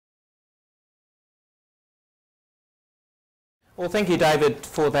Well, thank you, David,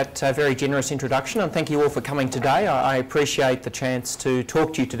 for that very generous introduction, and thank you all for coming today. I appreciate the chance to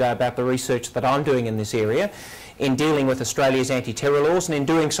talk to you today about the research that I'm doing in this area in dealing with Australia's anti-terror laws, and in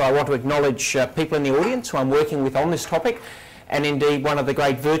doing so I want to acknowledge people in the audience who I'm working with on this topic. And indeed, one of the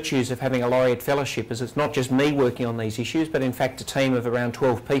great virtues of having a laureate fellowship is it's not just me working on these issues, but in fact a team of around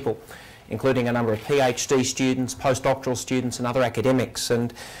 12 people, including a number of PhD students, postdoctoral students and other academics.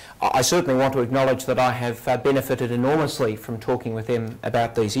 And I certainly want to acknowledge that I have benefited enormously from talking with them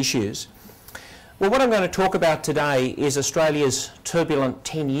about these issues. Well, what I'm going to talk about today is Australia's turbulent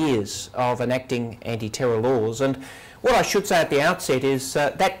 10 years of enacting anti-terror laws. And what I should say at the outset is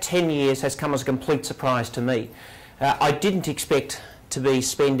that 10 years has come as a complete surprise to me. I didn't expect to be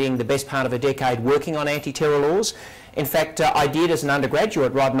spending the best part of a decade working on anti-terror laws. In fact, I did as an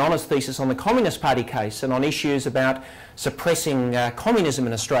undergraduate write an honours thesis on the Communist Party case and on issues about suppressing communism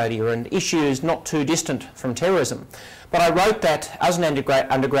in Australia and issues not too distant from terrorism. But I wrote that as an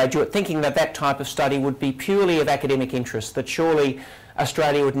undergraduate thinking that that type of study would be purely of academic interest, that surely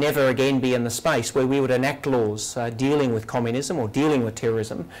Australia would never again be in the space where we would enact laws dealing with communism or dealing with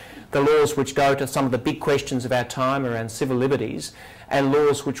terrorism, the laws which go to some of the big questions of our time around civil liberties, and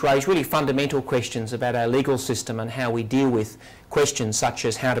laws which raise really fundamental questions about our legal system and how we deal with questions such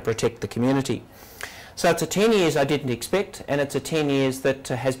as how to protect the community. So it's a 10 years I didn't expect, and it's a 10 years that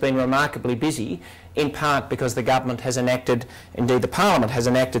has been remarkably busy, in part because the government has enacted, indeed the Parliament has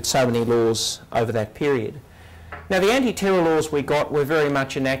enacted so many laws over that period. Now, the anti-terror laws we got were very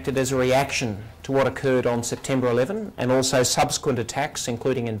much enacted as a reaction to what occurred on September 11 and also subsequent attacks,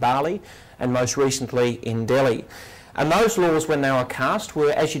 including in Bali and most recently in Delhi. And those laws, when they were cast,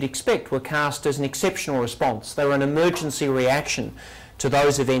 were, as you'd expect, were cast as an exceptional response. They were an emergency reaction to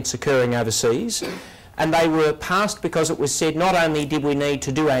those events occurring overseas. And they were passed because it was said not only did we need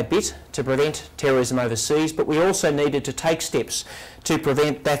to do our bit to prevent terrorism overseas, but we also needed to take steps to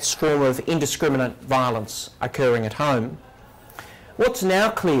prevent that form of indiscriminate violence occurring at home. What's now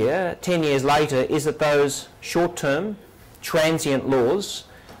clear, 10 years later, is that those short-term, transient laws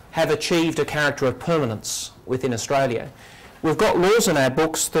have achieved a character of permanence within Australia. We've got laws in our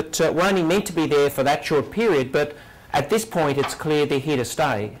books that were only meant to be there for that short period, but at this point it's clear they're here to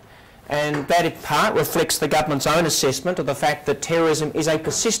stay. And that in part reflects the government's own assessment of the fact that terrorism is a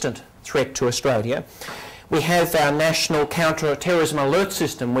persistent threat to Australia. We have our national counter-terrorism alert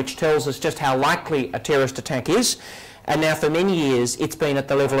system, which tells us just how likely a terrorist attack is, and now for many years it's been at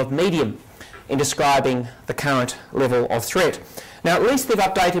the level of medium in describing the current level of threat. Now, at least they've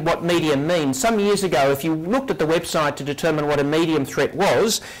updated what medium means. Some years ago, if you looked at the website to determine what a medium threat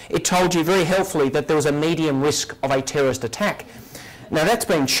was, it told you very helpfully that there was a medium risk of a terrorist attack. Now, that's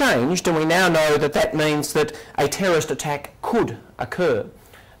been changed, and we now know that that means that a terrorist attack could occur.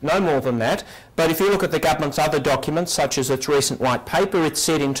 No more than that. But if you look at the government's other documents, such as its recent white paper, it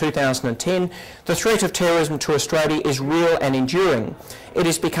said in 2010, the threat of terrorism to Australia is real and enduring. It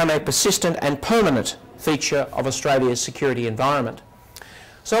has become a persistent and permanent feature of Australia's security environment.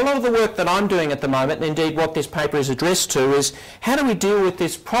 So a lot of the work that I'm doing at the moment, and indeed what this paper is addressed to, is how do we deal with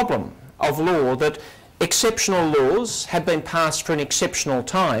this problem of law that exceptional laws have been passed for an exceptional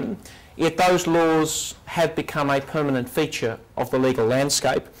time, yet those laws have become a permanent feature of the legal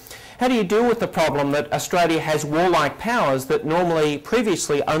landscape. How do you deal with the problem that Australia has warlike powers that normally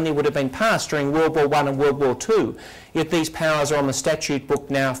previously only would have been passed during World War I and World War II, yet these powers are on the statute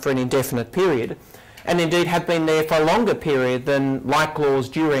book now for an indefinite period, and indeed have been there for a longer period than like laws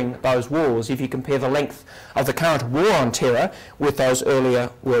during those wars, if you compare the length of the current war on terror with those earlier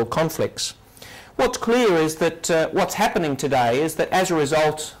world conflicts. What's clear is that what's happening today is that as a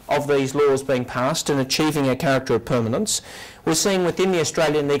result of these laws being passed and achieving a character of permanence, we're seeing within the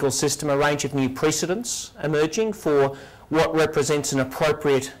Australian legal system a range of new precedents emerging for what represents an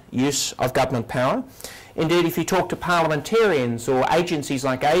appropriate use of government power. Indeed, if you talk to parliamentarians or agencies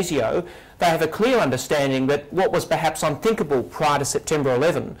like ASIO, they have a clear understanding that what was perhaps unthinkable prior to September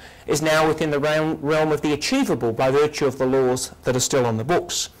 11 is now within the realm of the achievable by virtue of the laws that are still on the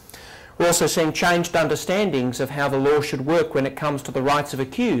books. We're also seeing changed understandings of how the law should work when it comes to the rights of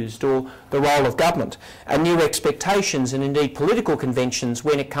accused or the role of government, and new expectations and indeed political conventions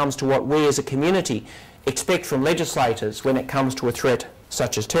when it comes to what we as a community expect from legislators when it comes to a threat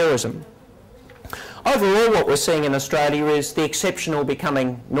such as terrorism. Overall, what we're seeing in Australia is the exceptional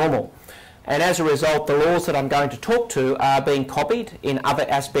becoming normal. And as a result, the laws that I'm going to talk to are being copied in other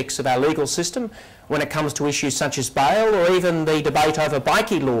aspects of our legal system when it comes to issues such as bail, or even the debate over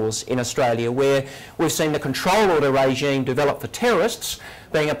bikie laws in Australia, where we've seen the control order regime develop for terrorists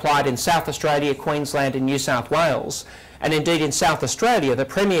being applied in South Australia, Queensland and New South Wales. And indeed in South Australia, the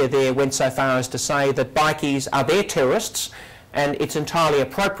Premier there went so far as to say that bikies are their terrorists and it's entirely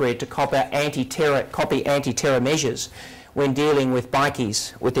appropriate to copy anti-terror measures when dealing with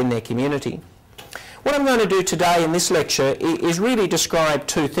bikies within their community. What I'm going to do today in this lecture is really describe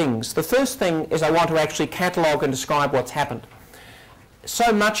two things. The first thing is I want to actually catalogue and describe what's happened.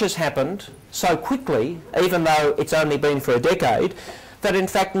 So much has happened so quickly, even though it's only been for a decade, that in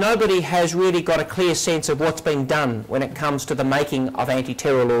fact nobody has really got a clear sense of what's been done when it comes to the making of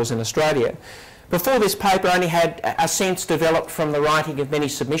anti-terror laws in Australia. Before this paper, I only had a sense developed from the writing of many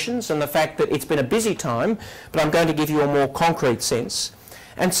submissions and the fact that it's been a busy time, but I'm going to give you a more concrete sense.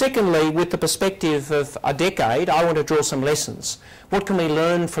 And secondly, with the perspective of a decade, I want to draw some lessons. What can we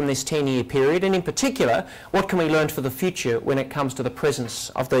learn from this 10-year period, and in particular, what can we learn for the future when it comes to the presence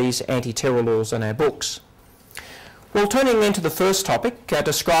of these anti-terror laws in our books? Well, turning then to the first topic,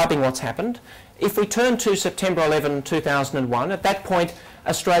 describing what's happened, if we turn to September 11, 2001, at that point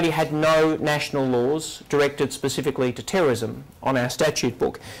Australia had no national laws directed specifically to terrorism on our statute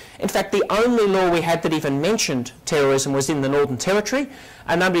book. In fact, the only law we had that even mentioned terrorism was in the Northern Territory,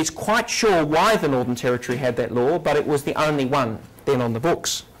 and nobody's quite sure why the Northern Territory had that law, but it was the only one then on the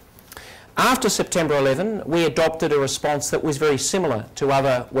books. After September 11, we adopted a response that was very similar to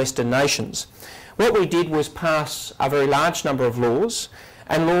other Western nations. What we did was pass a very large number of laws,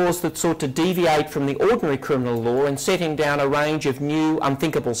 and laws that sought to deviate from the ordinary criminal law in setting down a range of new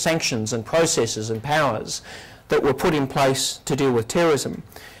unthinkable sanctions and processes and powers that were put in place to deal with terrorism.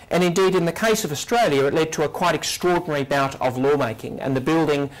 And indeed, in the case of Australia, it led to a quite extraordinary bout of lawmaking and the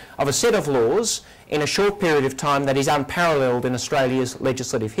building of a set of laws in a short period of time that is unparalleled in Australia's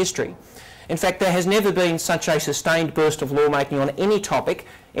legislative history. In fact, there has never been such a sustained burst of lawmaking on any topic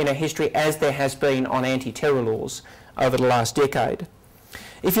in our history as there has been on anti-terror laws over the last decade.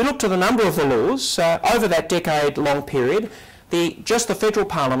 If you look to the number of the laws, over that decade-long period, just the Federal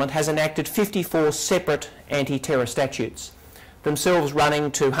Parliament has enacted 54 separate anti-terror statutes, themselves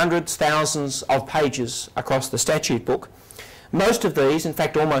running to hundreds, thousands of pages across the statute book. Most of these, in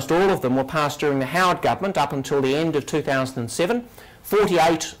fact almost all of them, were passed during the Howard government up until the end of 2007.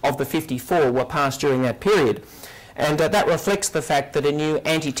 48 of the 54 were passed during that period. And that reflects the fact that a new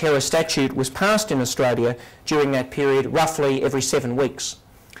anti-terror statute was passed in Australia during that period roughly every 7 weeks.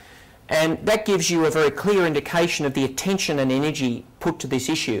 And that gives you a very clear indication of the attention and energy put to this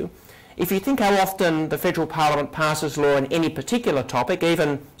issue. If you think how often the Federal Parliament passes law on any particular topic,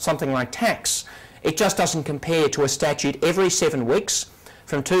 even something like tax, it just doesn't compare to a statute every 7 weeks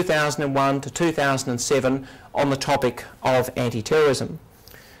from 2001 to 2007 on the topic of anti-terrorism.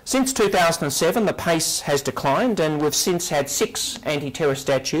 Since 2007, the pace has declined, and we've since had 6 anti-terror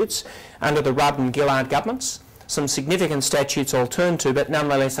statutes under the Rudd and Gillard governments. Some significant statutes I'll turn to, but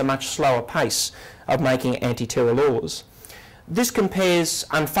nonetheless a much slower pace of making anti-terror laws. This compares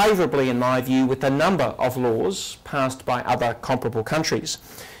unfavourably, in my view, with the number of laws passed by other comparable countries.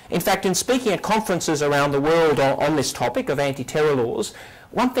 In fact, in speaking at conferences around the world on this topic of anti-terror laws,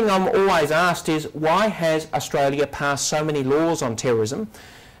 one thing I'm always asked is, why has Australia passed so many laws on terrorism?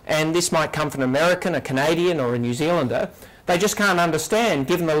 And this might come from an American, a Canadian or a New Zealander. They just can't understand,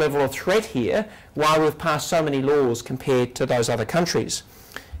 given the level of threat here, why we've passed so many laws compared to those other countries.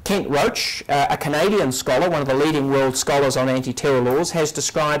 Kent Roach, a Canadian scholar, one of the leading world scholars on anti-terror laws, has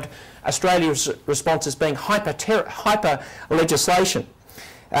described Australia's response as being hyper legislation.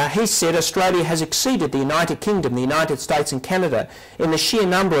 He said Australia has exceeded the United Kingdom, the United States and Canada in the sheer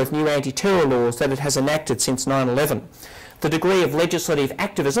number of new anti-terror laws that it has enacted since 9/11. The degree of legislative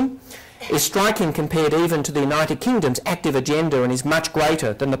activism is striking compared even to the United Kingdom's active agenda, and is much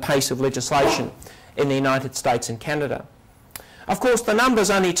greater than the pace of legislation in the United States and Canada. Of course, the numbers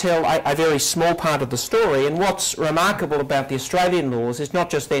only tell a very small part of the story, and what's remarkable about the Australian laws is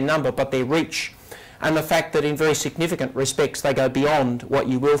not just their number but their reach, and the fact that in very significant respects they go beyond what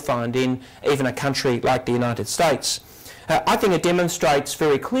you will find in even a country like the United States. I think it demonstrates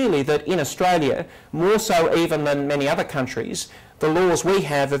very clearly that in Australia, more so even than many other countries, the laws we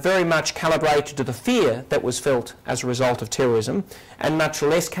have are very much calibrated to the fear that was felt as a result of terrorism, and much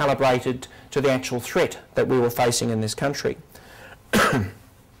less calibrated to the actual threat that we were facing in this country.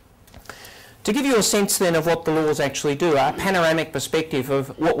 To give you a sense then of what the laws actually do, a panoramic perspective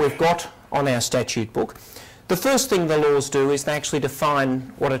of what we've got on our statute book, the first thing the laws do is they actually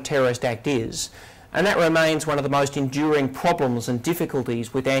define what a terrorist act is. And that remains one of the most enduring problems and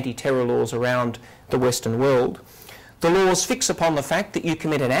difficulties with anti-terror laws around the Western world. The laws fix upon the fact that you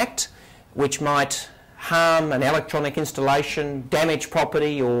commit an act which might harm an electronic installation, damage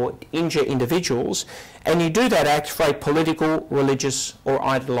property or injure individuals, and you do that act for a political, religious or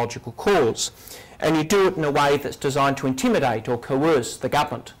ideological cause. And you do it in a way that's designed to intimidate or coerce the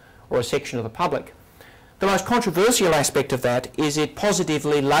government or a section of the public. The most controversial aspect of that is it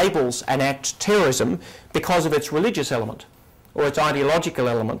positively labels an act terrorism because of its religious element, or its ideological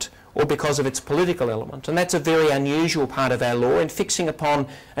element, or because of its political element. And that's a very unusual part of our law in fixing upon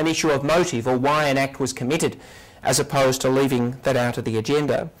an issue of motive or why an act was committed, as opposed to leaving that out of the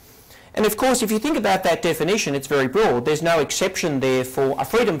agenda. And of course, if you think about that definition, it's very broad. There's no exception there for a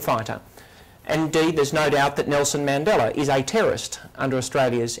freedom fighter. And indeed, there's no doubt that Nelson Mandela is a terrorist under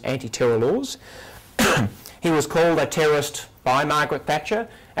Australia's anti-terror laws. He was called a terrorist by Margaret Thatcher,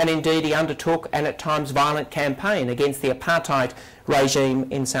 and indeed he undertook an at times violent campaign against the apartheid regime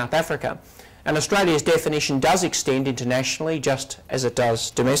in South Africa. And Australia's definition does extend internationally just as it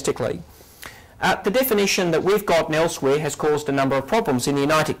does domestically. The definition that we've got and elsewhere has caused a number of problems. In the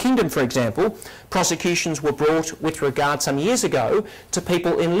United Kingdom, for example, prosecutions were brought with regard some years ago to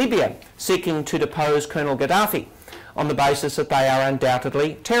people in Libya seeking to depose Colonel Gaddafi on the basis that they are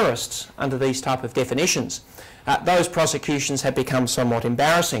undoubtedly terrorists under these type of definitions. Those prosecutions have become somewhat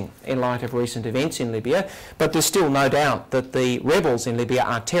embarrassing in light of recent events in Libya, but there's still no doubt that the rebels in Libya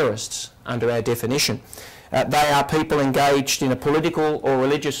are terrorists under our definition. They are people engaged in a political or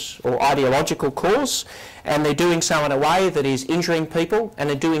religious or ideological cause, and they're doing so in a way that is injuring people, and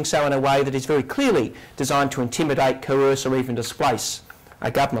they're doing so in a way that is very clearly designed to intimidate, coerce or even displace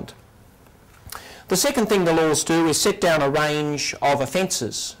a government. The second thing the laws do is set down a range of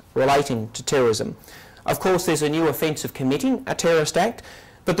offences relating to terrorism. Of course, there's a new offence of committing a terrorist act,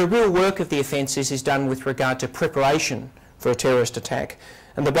 but the real work of the offences is done with regard to preparation for a terrorist attack.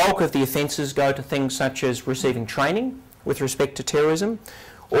 And the bulk of the offences go to things such as receiving training with respect to terrorism,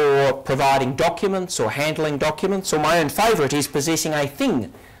 or providing documents or handling documents, or my own favourite is possessing a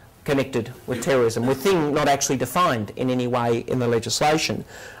thing connected with terrorism, with thing not actually defined in any way in the legislation.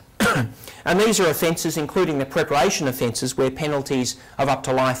 And these are offences, including the preparation offences, where penalties of up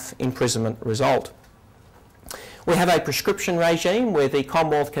to life imprisonment result. We have a prescription regime where the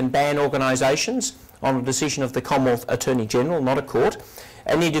Commonwealth can ban organisations on the decision of the Commonwealth Attorney-General, not a court,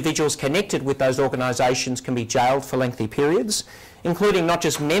 and individuals connected with those organisations can be jailed for lengthy periods, including not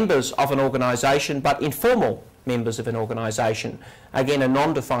just members of an organisation but informal members of an organisation. Again, a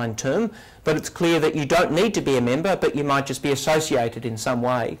non-defined term, but it's clear that you don't need to be a member, but you might just be associated in some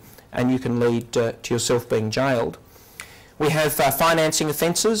way, and you can lead to yourself being jailed. We have financing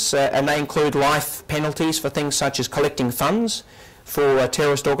offences, and they include life penalties for things such as collecting funds for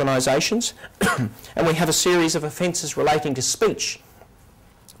terrorist organisations. And we have a series of offences relating to speech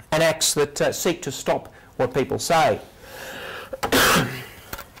and acts that seek to stop what people say.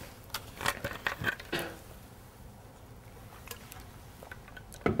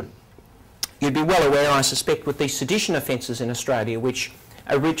 You'd be well aware, I suspect, with these sedition offences in Australia, which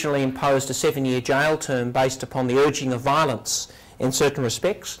originally imposed a 7-year jail term based upon the urging of violence in certain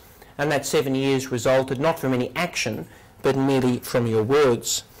respects, and that 7 years resulted not from any action but merely from your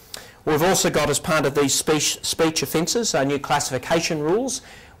words. We've also got, as part of these speech offences, new classification rules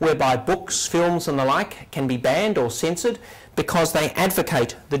whereby books, films and the like can be banned or censored because they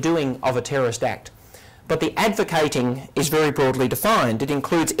advocate the doing of a terrorist act. But the advocating is very broadly defined. It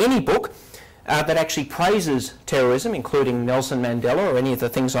includes any book that actually praises terrorism, including Nelson Mandela or any of the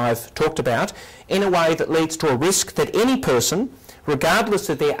things I've talked about, in a way that leads to a risk that any person, regardless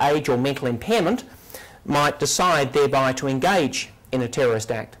of their age or mental impairment, might decide thereby to engage in a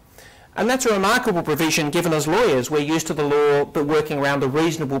terrorist act. And that's a remarkable provision, given as lawyers we're used to the law but working around a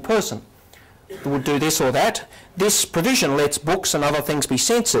reasonable person who would do this or that. This provision lets books and other things be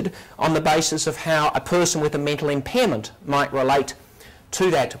censored on the basis of how a person with a mental impairment might relate to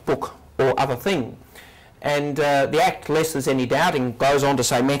that book or other thing. And the Act, lest there's any doubting, goes on to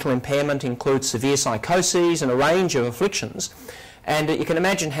say mental impairment includes severe psychoses and a range of afflictions. And you can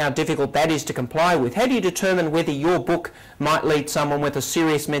imagine how difficult that is to comply with. How do you determine whether your book might lead someone with a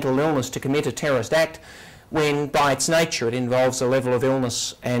serious mental illness to commit a terrorist act when, by its nature, it involves a level of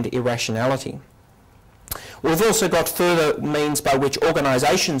illness and irrationality? We've also got further means by which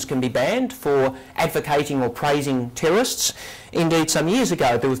organisations can be banned for advocating or praising terrorists. Indeed, some years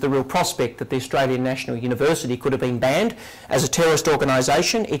ago there was the real prospect that the Australian National University could have been banned as a terrorist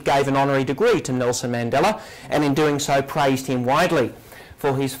organisation. It gave an honorary degree to Nelson Mandela, and in doing so praised him widely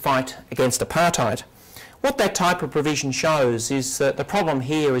for his fight against apartheid. What that type of provision shows is that the problem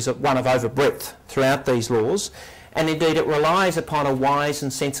here is one of overbreadth throughout these laws, and indeed it relies upon a wise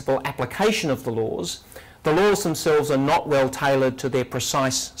and sensible application of the laws. The laws themselves are not well tailored to their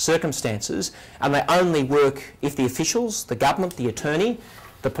precise circumstances, and they only work if the officials, the government, the attorney,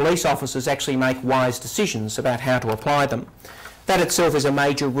 the police officers actually make wise decisions about how to apply them. That itself is a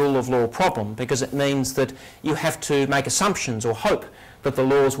major rule of law problem, because it means that you have to make assumptions or hope that the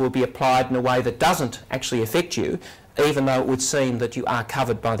laws will be applied in a way that doesn't actually affect you, even though it would seem that you are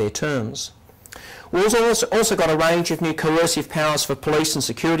covered by their terms. We've also got a range of new coercive powers for police and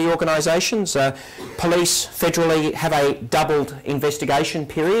security organisations. Police federally have a doubled investigation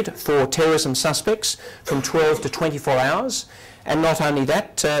period for terrorism suspects from 12 to 24 hours. And not only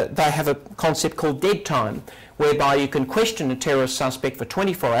that, they have a concept called dead time, whereby you can question a terrorist suspect for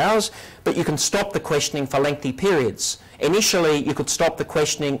 24 hours, but you can stop the questioning for lengthy periods. Initially, you could stop the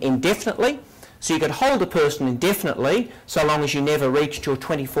questioning indefinitely, so you could hold a person indefinitely so long as you never reached your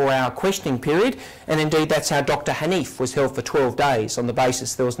 24-hour questioning period, and indeed that's how Dr. Hanif was held for 12 days on the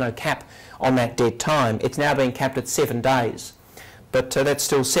basis there was no cap on that dead time. It's now been capped at 7 days, but that's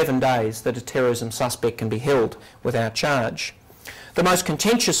still 7 days that a terrorism suspect can be held without charge. The most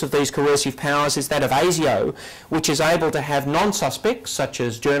contentious of these coercive powers is that of ASIO, which is able to have non-suspects, such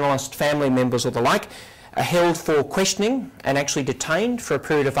as journalists, family members or the like, held for questioning and actually detained for a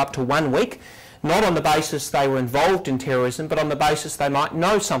period of up to 1 week, not on the basis they were involved in terrorism, but on the basis they might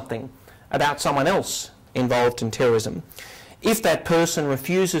know something about someone else involved in terrorism. If that person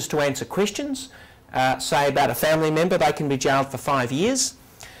refuses to answer questions, say about a family member, they can be jailed for 5 years.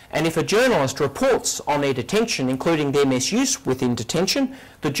 And if a journalist reports on their detention, including their misuse within detention,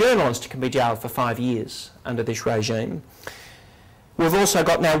 the journalist can be jailed for 5 years under this regime. We've also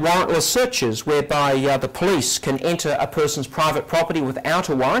got now warrantless searches, whereby the police can enter a person's private property without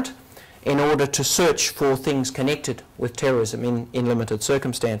a warrant in order to search for things connected with terrorism in limited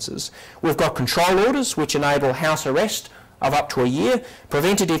circumstances. We've got control orders which enable house arrest of up to a year,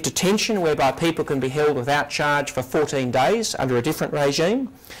 preventative detention whereby people can be held without charge for 14 days under a different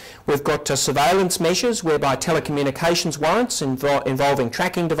regime. We've got surveillance measures whereby telecommunications warrants involving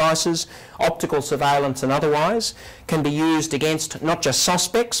tracking devices, optical surveillance and otherwise can be used against not just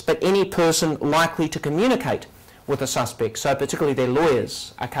suspects but any person likely to communicate with a suspect, so particularly their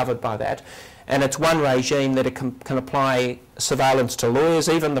lawyers are covered by that. And it's one regime that it can apply surveillance to lawyers,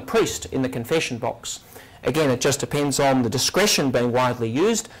 even the priest in the confession box. Again, it just depends on the discretion being widely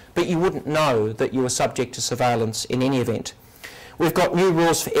used, but you wouldn't know that you were subject to surveillance in any event. We've got new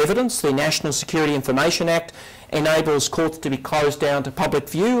rules for evidence. The National Security Information Act enables courts to be closed down to public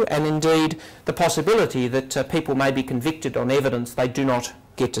view, and indeed the possibility that people may be convicted on evidence they do not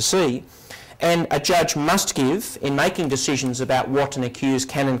get to see. And a judge must give, in making decisions about what an accused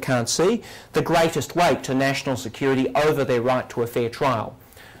can and can't see, the greatest weight to national security over their right to a fair trial.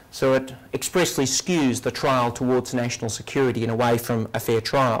 So it expressly skews the trial towards national security and away from a fair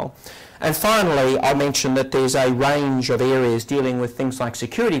trial. And finally, I'll mention that there's a range of areas dealing with things like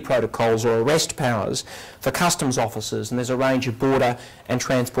security protocols or arrest powers for customs officers, and there's a range of border and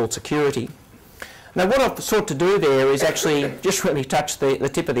transport security. Now, what I've sought to do there is actually just really touch the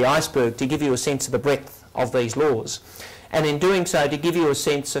tip of the iceberg to give you a sense of the breadth of these laws. And in doing so, to give you a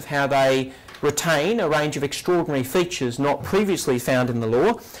sense of how they retain a range of extraordinary features not previously found in the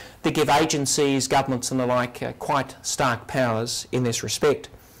law that give agencies, governments and the like quite stark powers in this respect.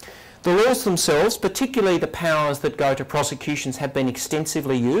 The laws themselves, particularly the powers that go to prosecutions, have been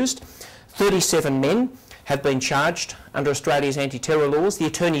extensively used. 37 men have been charged under Australia's anti-terror laws. The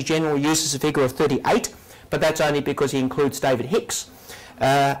Attorney-General uses a figure of 38, but that's only because he includes David Hicks.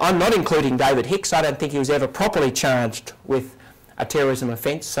 I'm not including David Hicks. I don't think he was ever properly charged with a terrorism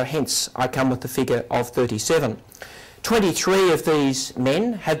offence, so hence I come with the figure of 37. 23 of these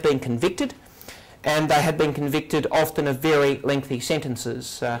men have been convicted, and they have been convicted often of very lengthy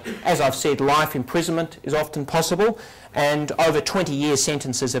sentences. As I've said, life imprisonment is often possible, and over 20-year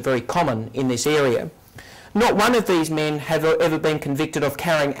sentences are very common in this area. Not one of these men have ever been convicted of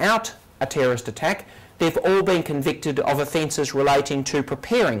carrying out a terrorist attack. They've all been convicted of offences relating to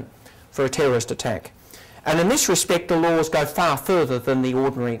preparing for a terrorist attack. And in this respect, the laws go far further than the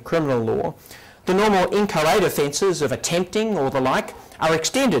ordinary criminal law. The normal inchoate offences of attempting or the like are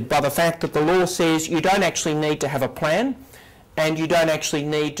extended by the fact that the law says you don't actually need to have a plan and you don't actually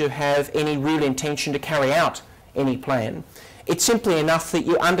need to have any real intention to carry out any plan. It's simply enough that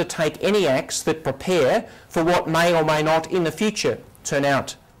you undertake any acts that prepare for what may or may not in the future turn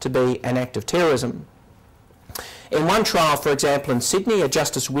out to be an act of terrorism. In one trial, for example, in Sydney, a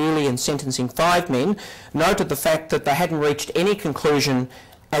Justice Wheely, in sentencing 5 men, noted the fact that they hadn't reached any conclusion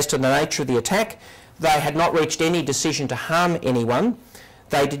as to the nature of the attack. They had not reached any decision to harm anyone.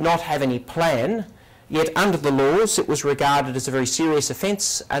 They did not have any plan, yet under the laws it was regarded as a very serious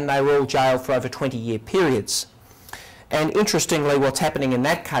offence, and they were all jailed for over 20-year periods. And interestingly, what's happening in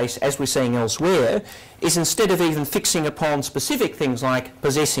that case, as we're seeing elsewhere, is instead of even fixing upon specific things like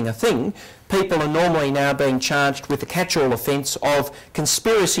possessing a thing, people are normally now being charged with the catch-all offence of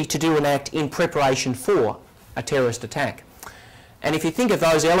conspiracy to do an act in preparation for a terrorist attack. And if you think of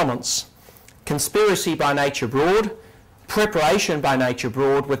those elements, conspiracy by nature broad, preparation by nature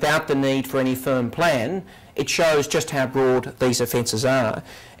broad without the need for any firm plan, it shows just how broad these offences are.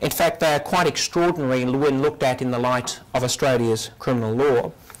 In fact, they are quite extraordinary when looked at in the light of Australia's criminal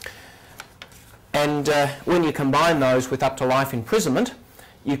law. And when you combine those with up to life imprisonment,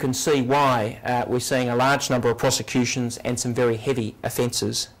 you can see why we're seeing a large number of prosecutions and some very heavy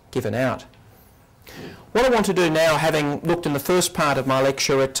offences given out. What I want to do now, having looked in the first part of my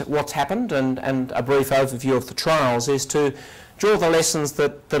lecture at what's happened and a brief overview of the trials, is to draw the lessons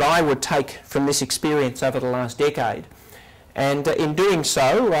that I would take from this experience over the last decade. And in doing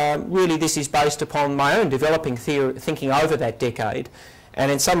so, really this is based upon my own developing thinking over that decade. And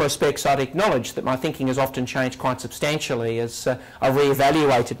in some respects I'd acknowledge that my thinking has often changed quite substantially as I've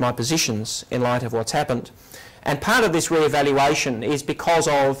re-evaluated my positions in light of what's happened. And part of this re-evaluation is because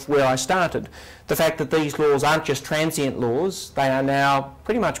of where I started. The fact that these laws aren't just transient laws, they are now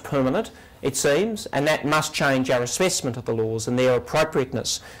pretty much permanent, it seems, and that must change our assessment of the laws and their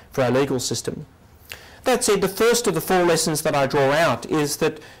appropriateness for our legal system. That said, the first of the four lessons that I draw out is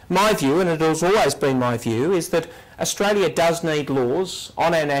that my view, and it has always been my view, is that Australia does need laws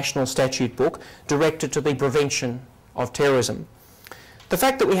on our national statute book directed to the prevention of terrorism. The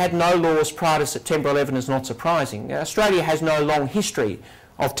fact that we had no laws prior to September 11 is not surprising. Australia has no long history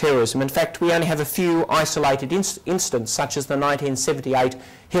of terrorism. In fact, we only have a few isolated incidents, such as the 1978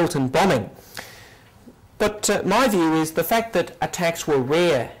 Hilton bombing. But my view is the fact that attacks were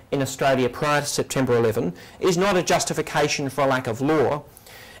rare in Australia prior to September 11 is not a justification for a lack of law.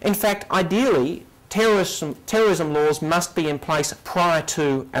 In fact, ideally, terrorism laws must be in place prior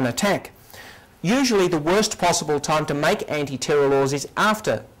to an attack. Usually the worst possible time to make anti-terror laws is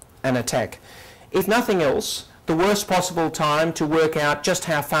after an attack. If nothing else, the worst possible time to work out just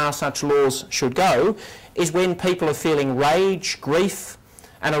how far such laws should go is when people are feeling rage, grief,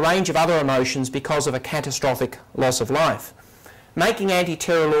 and a range of other emotions because of a catastrophic loss of life. Making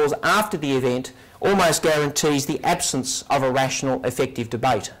anti-terror laws after the event almost guarantees the absence of a rational, effective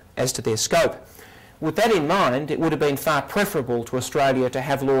debate as to their scope. With that in mind, it would have been far preferable to Australia to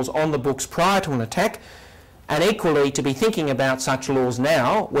have laws on the books prior to an attack, and equally to be thinking about such laws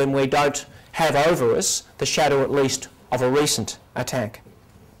now when we don't have over us the shadow at least of a recent attack.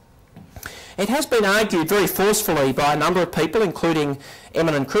 It has been argued very forcefully by a number of people, including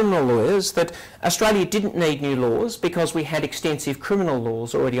eminent criminal lawyers, that Australia didn't need new laws because we had extensive criminal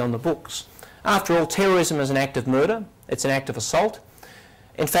laws already on the books. After all, terrorism is an act of murder, it's an act of assault.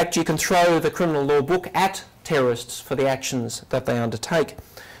 In fact, you can throw the criminal law book at terrorists for the actions that they undertake.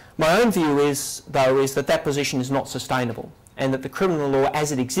 My own view is, though, is that that position is not sustainable, and that the criminal law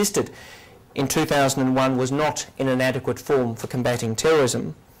as it existed in 2001 was not in an adequate form for combating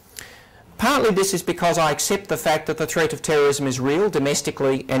terrorism. Partly this is because I accept the fact that the threat of terrorism is real,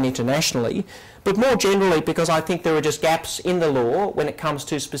 domestically and internationally, but more generally because I think there are just gaps in the law when it comes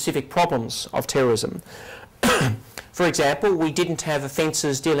to specific problems of terrorism. For example, we didn't have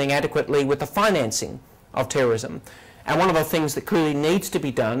offences dealing adequately with the financing of terrorism. And one of the things that clearly needs to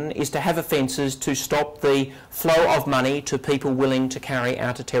be done is to have offences to stop the flow of money to people willing to carry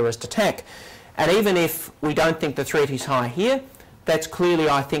out a terrorist attack. And even if we don't think the threat is high here, that's clearly,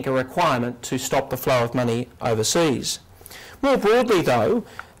 I think, a requirement to stop the flow of money overseas. More broadly, though,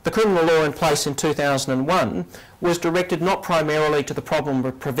 the criminal law in place in 2001 was directed not primarily to the problem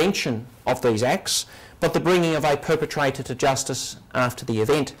of prevention of these acts, but the bringing of a perpetrator to justice after the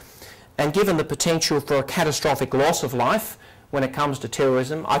event. And given the potential for a catastrophic loss of life when it comes to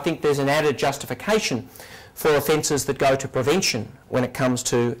terrorism, I think there's an added justification for offences that go to prevention when it comes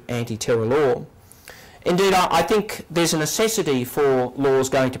to anti-terror law. Indeed, I think there's a necessity for laws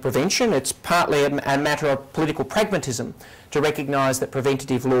going to prevention. It's partly a matter of political pragmatism to recognise that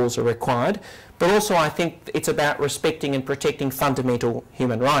preventative laws are required, but also I think it's about respecting and protecting fundamental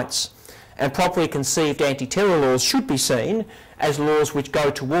human rights. And properly conceived anti-terror laws should be seen as laws which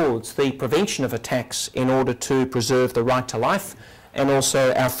go towards the prevention of attacks in order to preserve the right to life and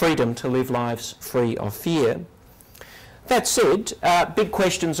also our freedom to live lives free of fear. That said, big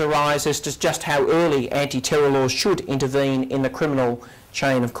questions arise as to just how early anti-terror laws should intervene in the criminal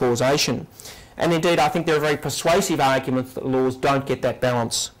chain of causation. And indeed, I think there are very persuasive arguments that laws don't get that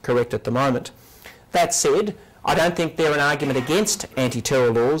balance correct at the moment. That said, I don't think they're an argument against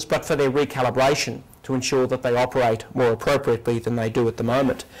anti-terror laws, but for their recalibration to ensure that they operate more appropriately than they do at the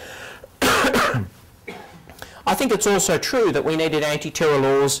moment. I think it's also true that we needed anti-terror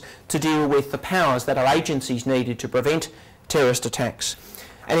laws to deal with the powers that our agencies needed to prevent terrorist attacks.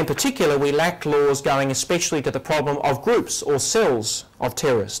 And in particular, we lacked laws going especially to the problem of groups or cells of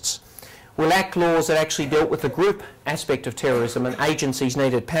terrorists. we lacked laws that actually dealt with the group aspect of terrorism, and agencies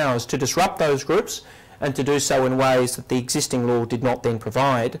needed powers to disrupt those groups and to do so in ways that the existing law did not then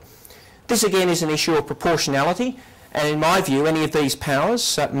provide. This again is an issue of proportionality, and in my view any of these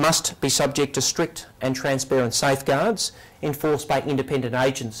powers must be subject to strict and transparent safeguards enforced by independent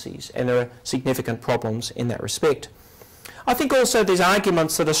agencies, and there are significant problems in that respect. I think also there's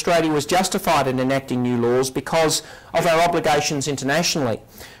arguments that Australia was justified in enacting new laws because of our obligations internationally.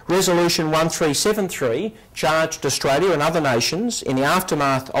 Resolution 1373 charged Australia and other nations in the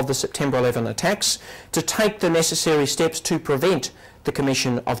aftermath of the September 11 attacks to take the necessary steps to prevent the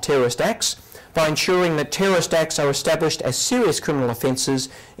commission of terrorist acts by ensuring that terrorist acts are established as serious criminal offences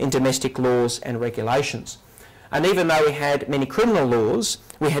in domestic laws and regulations. And even though we had many criminal laws,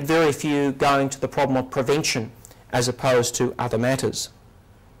 we had very few going to the problem of prevention as opposed to other matters.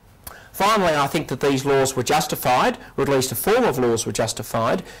 Finally, I think that these laws were justified, or at least a form of laws were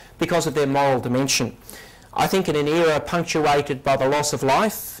justified, because of their moral dimension. I think in an era punctuated by the loss of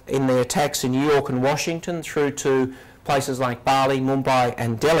life in the attacks in New York and Washington through to places like Bali, Mumbai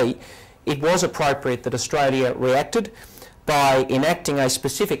and Delhi, it was appropriate that Australia reacted by enacting a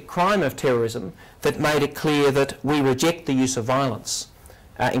specific crime of terrorism that made it clear that we reject the use of violence,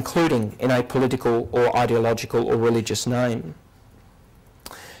 including in a political or ideological or religious name.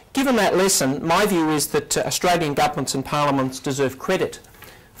 Given that lesson, my view is that Australian governments and parliaments deserve credit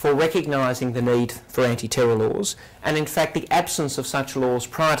for recognising the need for anti-terror laws, and in fact the absence of such laws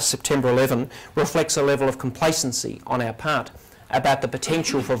prior to September 11 reflects a level of complacency on our part about the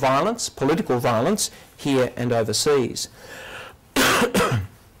potential for violence, political violence, here and overseas.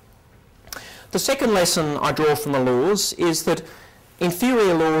 The second lesson I draw from the laws is that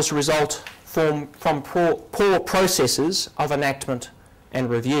inferior laws result from poor processes of enactment and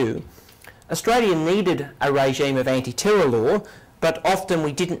review. Australia needed a regime of anti-terror law, but often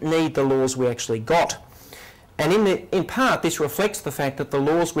we didn't need the laws we actually got. And in part this reflects the fact that the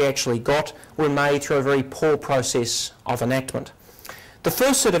laws we actually got were made through a very poor process of enactment. The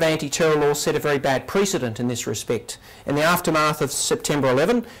first set of anti-terror laws set a very bad precedent in this respect. In the aftermath of September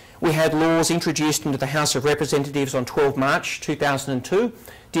 11, we had laws introduced into the House of Representatives on 12 March 2002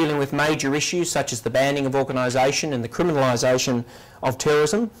 dealing with major issues such as the banning of organisation and the criminalisation of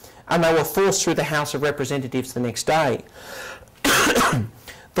terrorism, and they were forced through the House of Representatives the next day.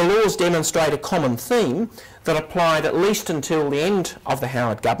 The laws demonstrate a common theme that applied at least until the end of the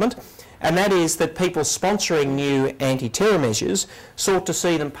Howard government, and that is that people sponsoring new anti-terror measures sought to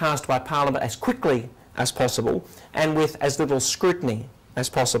see them passed by Parliament as quickly as possible and with as little scrutiny as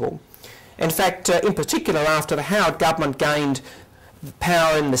possible. In fact, in particular, after the Howard government gained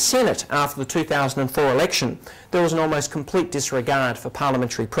power in the Senate after the 2004 election, there was an almost complete disregard for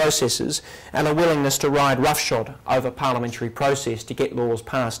parliamentary processes and a willingness to ride roughshod over parliamentary process to get laws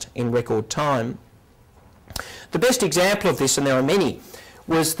passed in record time. The best example of this, and there are many,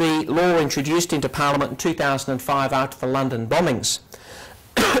 was the law introduced into Parliament in 2005 after the London bombings.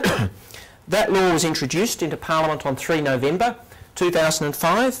 That law was introduced into Parliament on 3 November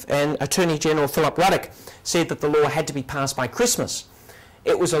 2005, and Attorney General Philip Ruddock said that the law had to be passed by Christmas.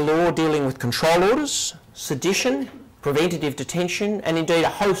 It was a law dealing with control orders, sedition, preventative detention, and indeed a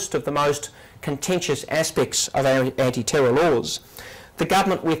host of the most contentious aspects of our anti-terror laws. The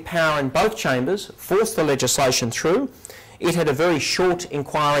government, with power in both chambers, forced the legislation through. It had a very short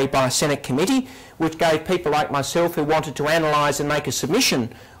inquiry by a Senate committee, which gave people like myself who wanted to analyse and make a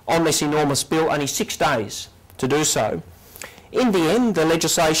submission on this enormous bill only 6 days to do so. In the end, the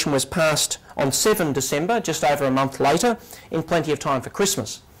legislation was passed on 7 December, just over a month later, in plenty of time for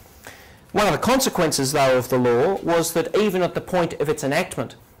Christmas. One of the consequences, though, of the law was that even at the point of its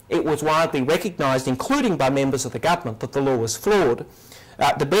enactment, it was widely recognised, including by members of the government, that the law was flawed.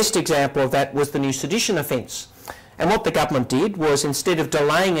 The best example of that was the new sedition offence. And what the government did was, instead of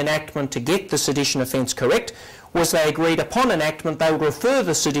delaying enactment to get the sedition offence correct, was they agreed upon enactment they would refer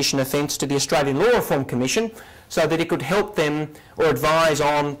the sedition offence to the Australian Law Reform Commission so that it could help them or advise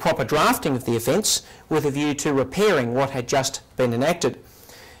on proper drafting of the offence with a view to repairing what had just been enacted.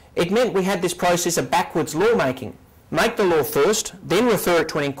 It meant we had this process of backwards lawmaking. Make the law first, then refer it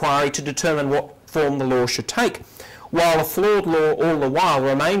to an inquiry to determine what form the law should take, while a flawed law all the while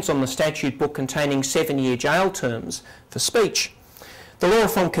remains on the statute book containing 7-year jail terms for speech. The Law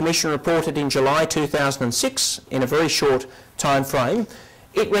Reform Commission reported in July 2006, in a very short time frame.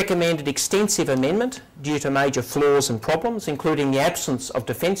 It recommended extensive amendment due to major flaws and problems, including the absence of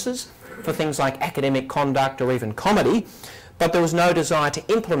defences for things like academic conduct or even comedy, but there was no desire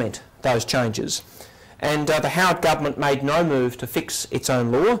to implement those changes. And the Howard government made no move to fix its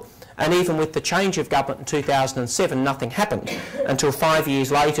own law, And even with the change of government in 2007, nothing happened until 5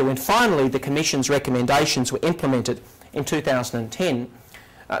 years later, when finally the Commission's recommendations were implemented in 2010.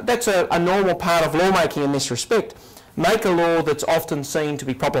 That's a normal part of lawmaking in this respect. Make a law that's often seen to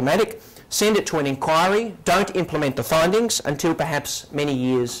be problematic, send it to an inquiry, don't implement the findings until perhaps many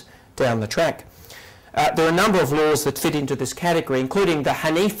years down the track. There are a number of laws that fit into this category, including the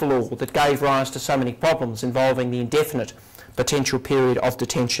Hanif law that gave rise to so many problems involving the indefinite potential period of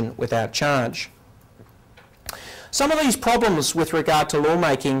detention without charge. Some of these problems with regard to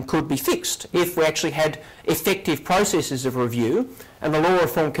lawmaking could be fixed if we actually had effective processes of review, and the Law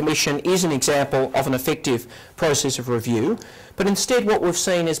Reform Commission is an example of an effective process of review, but instead what we've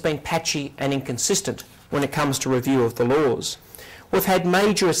seen has been patchy and inconsistent when it comes to review of the laws. We've had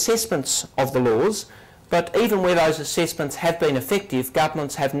major assessments of the laws, but even where those assessments have been effective,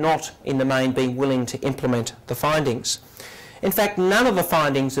 governments have not in the main been willing to implement the findings. In fact, none of the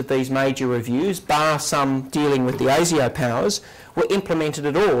findings of these major reviews, bar some dealing with the ASIO powers, were implemented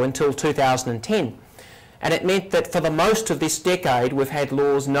at all until 2010. And it meant that for the most of this decade we've had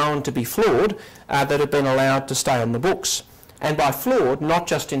laws known to be flawed that have been allowed to stay on the books. And by flawed, not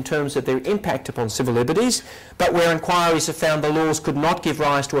just in terms of their impact upon civil liberties, but where inquiries have found the laws could not give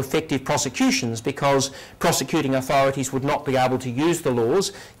rise to effective prosecutions because prosecuting authorities would not be able to use the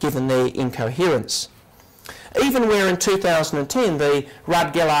laws given their incoherence. Even where in 2010 the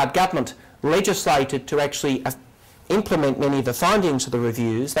Rudd-Gillard government legislated to actually implement many of the findings of the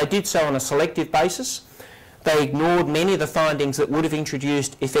reviews, they did so on a selective basis. They ignored many of the findings that would have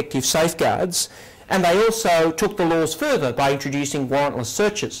introduced effective safeguards, and they also took the laws further by introducing warrantless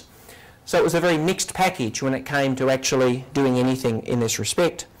searches. So it was a very mixed package when it came to actually doing anything in this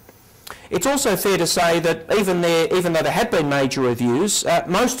respect. It's also fair to say that even though there have been major reviews,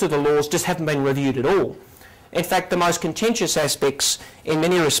 most of the laws just haven't been reviewed at all. In fact, the most contentious aspects in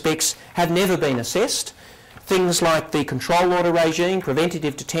many respects have never been assessed. Things like the control order regime,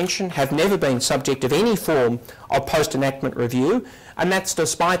 preventative detention, have never been subject of any form of post-enactment review, and that's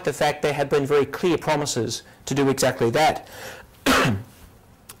despite the fact there have been very clear promises to do exactly that.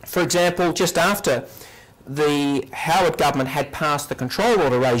 For example, just after the Howard government had passed the control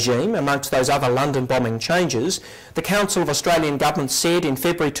order regime, amongst those other London bombing changes, the Council of Australian Governments said in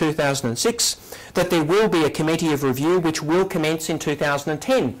February 2006 that there will be a committee of review which will commence in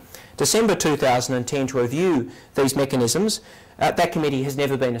 2010. December 2010 to review these mechanisms. That committee has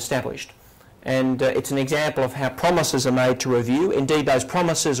never been established. And it's an example of how promises are made to review. Indeed, those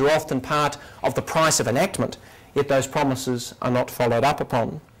promises are often part of the price of enactment, yet those promises are not followed up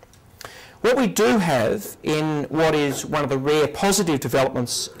upon. What we do have in what is one of the rare positive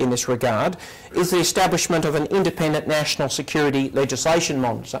developments in this regard is the establishment of an independent national security legislation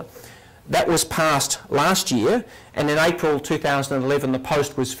monitor. That was passed last year, and in April 2011 the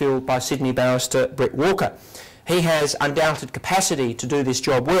post was filled by Sydney barrister Brett Walker. He has undoubted capacity to do this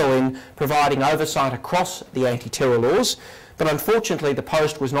job well in providing oversight across the anti-terror laws, but unfortunately the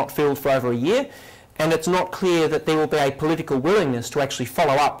post was not filled for over a year, and it's not clear that there will be a political willingness to actually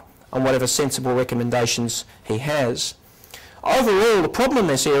follow up on whatever sensible recommendations he has. Overall, the problem in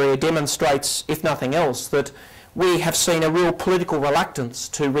this area demonstrates, if nothing else, that we have seen a real political reluctance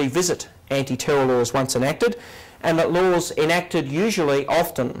to revisit anti-terror laws once enacted, and that laws enacted usually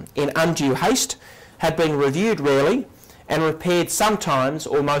often in undue haste have been reviewed rarely and repaired sometimes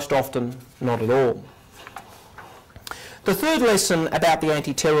or most often not at all. The third lesson about the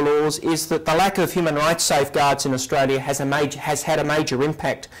anti-terror laws is that the lack of human rights safeguards in Australia has had a major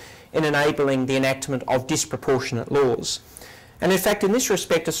impact in enabling the enactment of disproportionate laws. And in fact, in this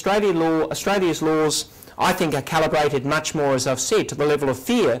respect, Australia's laws, I think, are calibrated much more, as I've said, to the level of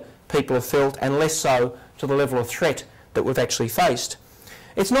fear people have felt and less so to the level of threat that we've actually faced.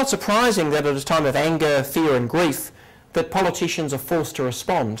 It's not surprising that at a time of anger, fear and grief that politicians are forced to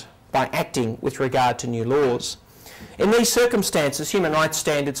respond by acting with regard to new laws. In these circumstances, human rights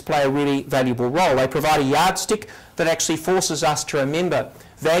standards play a really valuable role. They provide a yardstick that actually forces us to remember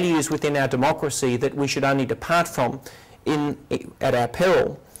values within our democracy that we should only depart from at our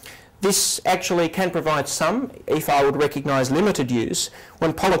peril. This actually can provide some, if I would recognise limited use,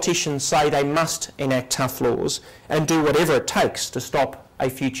 when politicians say they must enact tough laws and do whatever it takes to stop a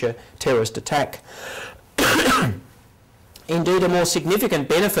future terrorist attack. Indeed, a more significant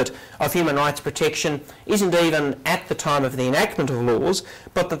benefit of human rights protection isn't even at the time of the enactment of laws,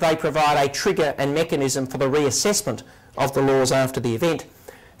 but that they provide a trigger and mechanism for the reassessment of the laws after the event.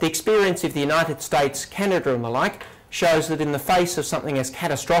 The experience of the United States, Canada and the like shows that in the face of something as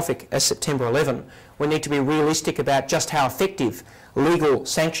catastrophic as September 11, we need to be realistic about just how effective legal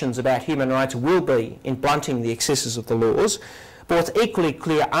sanctions about human rights will be in blunting the excesses of the laws, But what's equally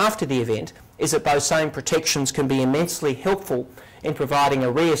clear after the event is that those same protections can be immensely helpful in providing a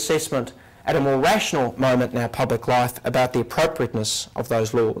reassessment at a more rational moment in our public life about the appropriateness of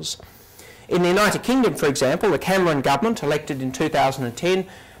those laws. In the United Kingdom, for example, the Cameron government, elected in 2010,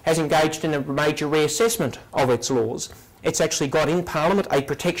 has engaged in a major reassessment of its laws. It's actually got in Parliament a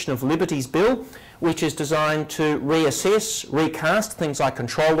Protection of Liberties Bill, which is designed to reassess, recast things like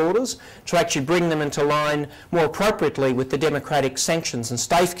control orders, to actually bring them into line more appropriately with the democratic sanctions and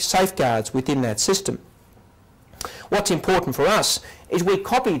safeguards within that system. What's important for us is we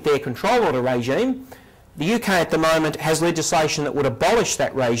copied their control order regime. The UK at the moment has legislation that would abolish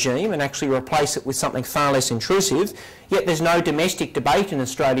that regime and actually replace it with something far less intrusive, yet there's no domestic debate in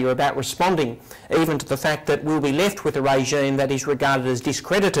Australia about responding even to the fact that we'll be left with a regime that is regarded as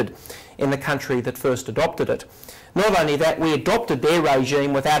discredited in the country that first adopted it. Not only that, we adopted their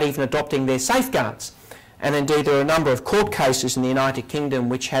regime without even adopting their safeguards. And indeed there are a number of court cases in the United Kingdom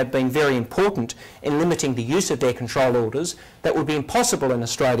which have been very important in limiting the use of their control orders that would be impossible in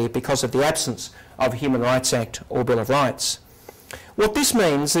Australia because of the absence of a Human Rights Act or Bill of Rights. What this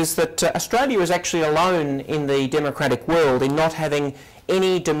means is that Australia is actually alone in the democratic world in not having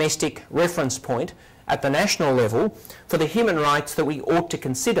any domestic reference point at the national level for the human rights that we ought to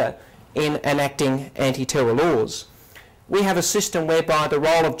consider in enacting anti-terror laws. We have a system whereby the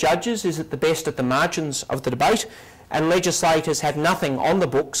role of judges is at the best at the margins of the debate, and legislators have nothing on the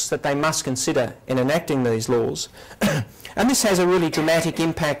books that they must consider in enacting these laws. And this has a really dramatic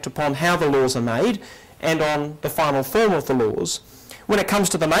impact upon how the laws are made and on the final form of the laws. When it comes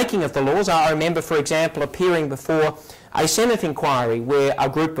to the making of the laws, I remember, for example, appearing before a Senate inquiry where a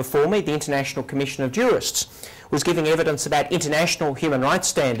group before me, the International Commission of Jurists, was giving evidence about international human rights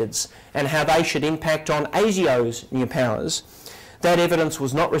standards and how they should impact on ASIO's new powers. That evidence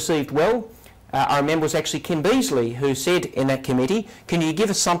was not received well. I remember it was actually Kim Beazley who said in that committee, can you give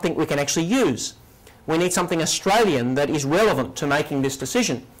us something we can actually use? We need something Australian that is relevant to making this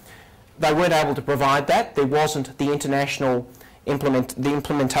decision. They weren't able to provide that. There wasn't the international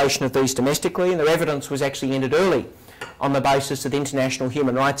implementation of these domestically, and their evidence was actually ended early on the basis that international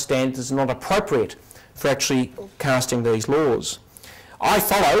human rights standards are not appropriate for actually casting these laws. I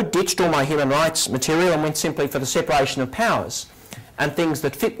followed, ditched all my human rights material and went simply for the separation of powers and things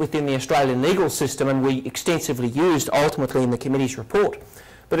that fit within the Australian legal system, and we extensively used ultimately in the committee's report.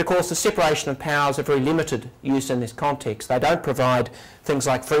 But of course the separation of powers are very limited use in this context. They don't provide things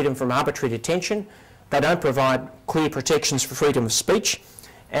like freedom from arbitrary detention, they don't provide clear protections for freedom of speech,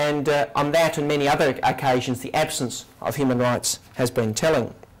 and on that and many other occasions the absence of human rights has been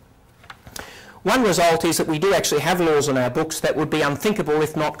telling. One result is that we do actually have laws on our books that would be unthinkable,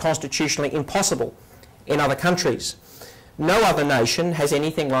 if not constitutionally impossible, in other countries. No other nation has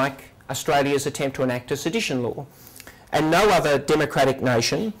anything like Australia's attempt to enact a sedition law, and no other democratic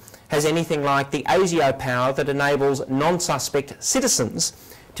nation has anything like the ASIO power that enables non-suspect citizens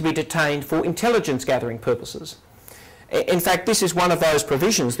to be detained for intelligence gathering purposes. In fact, this is one of those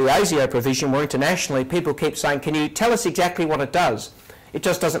provisions, the ASIO provision, where internationally people keep saying, can you tell us exactly what it does? It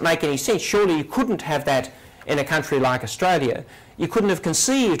just doesn't make any sense. Surely you couldn't have that in a country like Australia. You couldn't have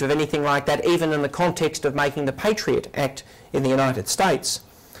conceived of anything like that even in the context of making the Patriot Act in the United States.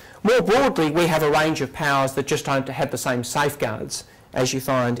 More broadly, we have a range of powers that just don't have the same safeguards as you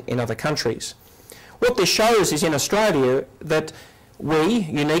find in other countries. What this shows is in Australia that we,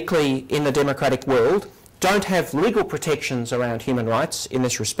 uniquely in the democratic world, don't have legal protections around human rights in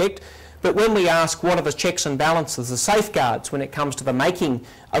this respect, but when we ask what are the checks and balances, the safeguards when it comes to the making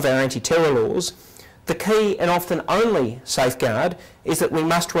of our anti-terror laws, the key and often only safeguard is that we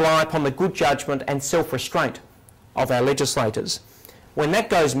must rely upon the good judgment and self-restraint of our legislators. When that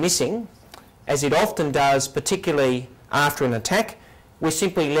goes missing, as it often does, particularly after an attack, we're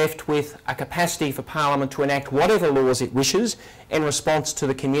simply left with a capacity for Parliament to enact whatever laws it wishes in response to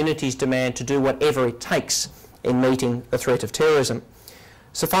the community's demand to do whatever it takes in meeting the threat of terrorism.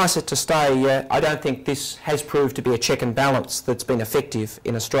 Suffice it to say, I don't think this has proved to be a check and balance that's been effective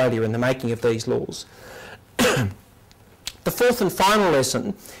in Australia in the making of these laws. The fourth and final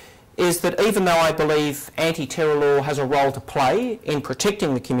lesson is that even though I believe anti-terror law has a role to play in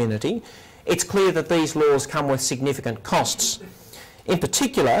protecting the community, it's clear that these laws come with significant costs. In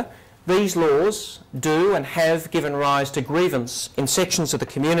particular, these laws do and have given rise to grievance in sections of the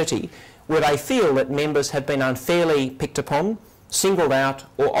community where they feel that members have been unfairly picked upon, singled out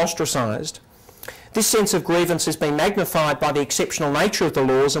or ostracised. This sense of grievance has been magnified by the exceptional nature of the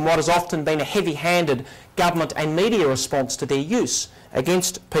laws and what has often been a heavy-handed government and media response to their use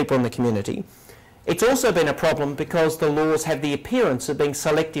against people in the community. It's also been a problem because the laws have the appearance of being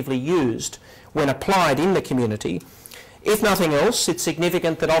selectively used when applied in the community, If nothing else, it's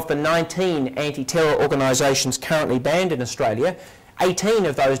significant that of the 19 anti-terror organisations currently banned in Australia, 18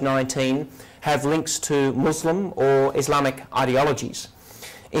 of those 19 have links to Muslim or Islamic ideologies.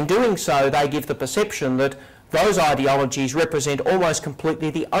 In doing so, they give the perception that those ideologies represent almost completely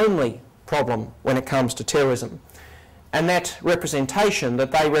the only problem when it comes to terrorism. And that representation,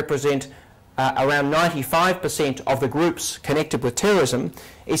 that they represent around 95% of the groups connected with terrorism,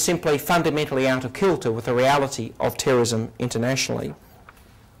 is simply fundamentally out of kilter with the reality of terrorism internationally.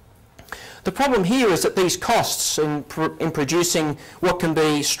 The problem here is that these costs in producing what can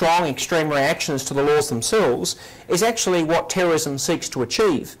be strong extreme reactions to the laws themselves is actually what terrorism seeks to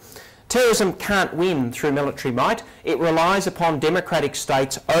achieve. Terrorism can't win through military might. It relies upon democratic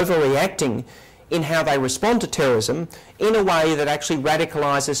states overreacting in how they respond to terrorism in a way that actually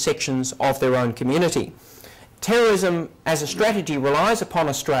radicalises sections of their own community. Terrorism as a strategy relies upon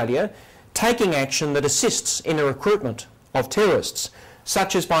Australia taking action that assists in the recruitment of terrorists,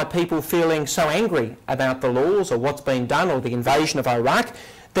 such as by people feeling so angry about the laws or what's been done or the invasion of Iraq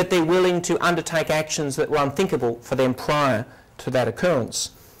that they're willing to undertake actions that were unthinkable for them prior to that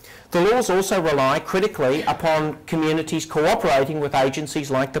occurrence. The laws also rely critically upon communities cooperating with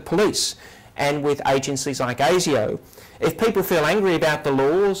agencies like the police and with agencies like ASIO. If people feel angry about the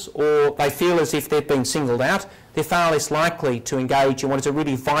laws or they feel as if they've been singled out, they're far less likely to engage in what is a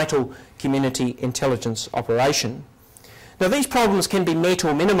really vital community intelligence operation. Now, these problems can be met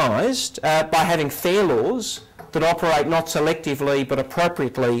or minimised by having fair laws that operate not selectively but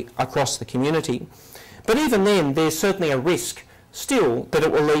appropriately across the community. But even then, there's certainly a risk still that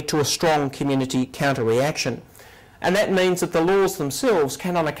it will lead to a strong community counter-reaction. And that means that the laws themselves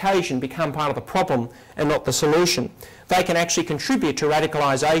can on occasion become part of the problem and not the solution. They can actually contribute to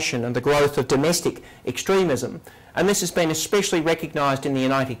radicalisation and the growth of domestic extremism. And this has been especially recognised in the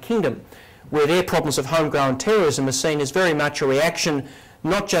United Kingdom, where their problems of homegrown terrorism are seen as very much a reaction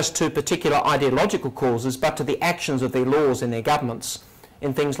not just to particular ideological causes, but to the actions of their laws in their governments,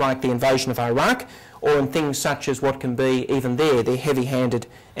 in things like the invasion of Iraq, or in things such as what can be, even there, their heavy-handed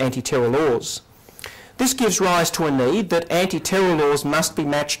anti-terror laws. This gives rise to a need that anti-terror laws must be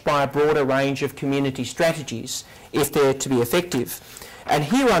matched by a broader range of community strategies if they're to be effective. And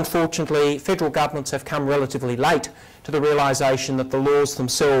here, unfortunately, federal governments have come relatively late to the realisation that the laws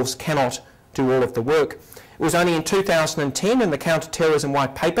themselves cannot do all of the work. It was only in 2010 in the Counter-Terrorism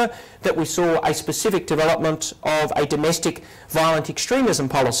White Paper that we saw a specific development of a domestic violent extremism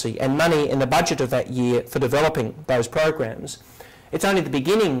policy and money in the budget of that year for developing those programs. It's only the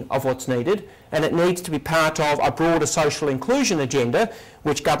beginning of what's needed, and it needs to be part of a broader social inclusion agenda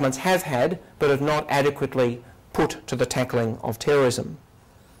which governments have had but have not adequately put to the tackling of terrorism.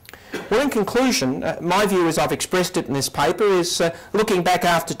 Well, in conclusion, my view as I've expressed it in this paper is looking back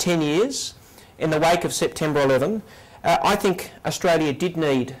after 10 years in the wake of September 11, I think Australia did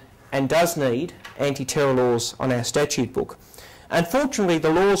need and does need anti-terror laws on our statute book. Unfortunately, the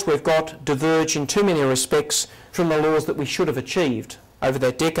laws we've got diverge in too many respects from the laws that we should have achieved over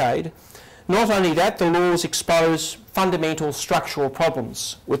that decade. Not only that, the laws expose fundamental structural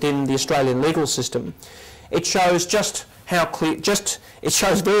problems within the Australian legal system. It shows it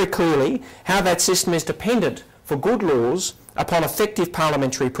shows very clearly how that system is dependent for good laws upon effective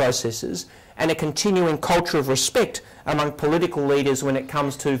parliamentary processes and a continuing culture of respect among political leaders when it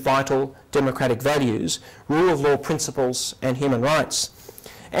comes to vital democratic values, rule of law principles and human rights.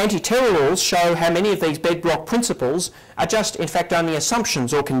 Anti-terror laws show how many of these bedrock principles are just, in fact, only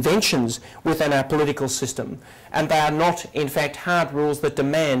assumptions or conventions within our political system, and they are not, in fact, hard rules that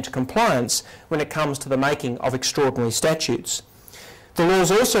demand compliance when it comes to the making of extraordinary statutes. The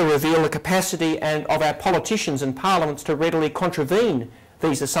laws also reveal the capacity of our politicians and parliaments to readily contravene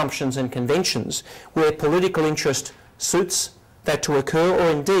these assumptions and conventions where political interest suits that to occur,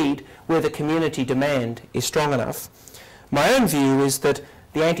 or indeed where the community demand is strong enough. My own view is that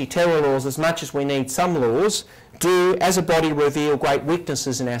the anti-terror laws, as much as we need some laws, do as a body reveal great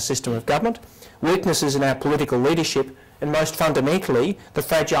weaknesses in our system of government, weaknesses in our political leadership, and most fundamentally, the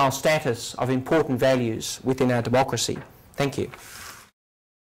fragile status of important values within our democracy. Thank you.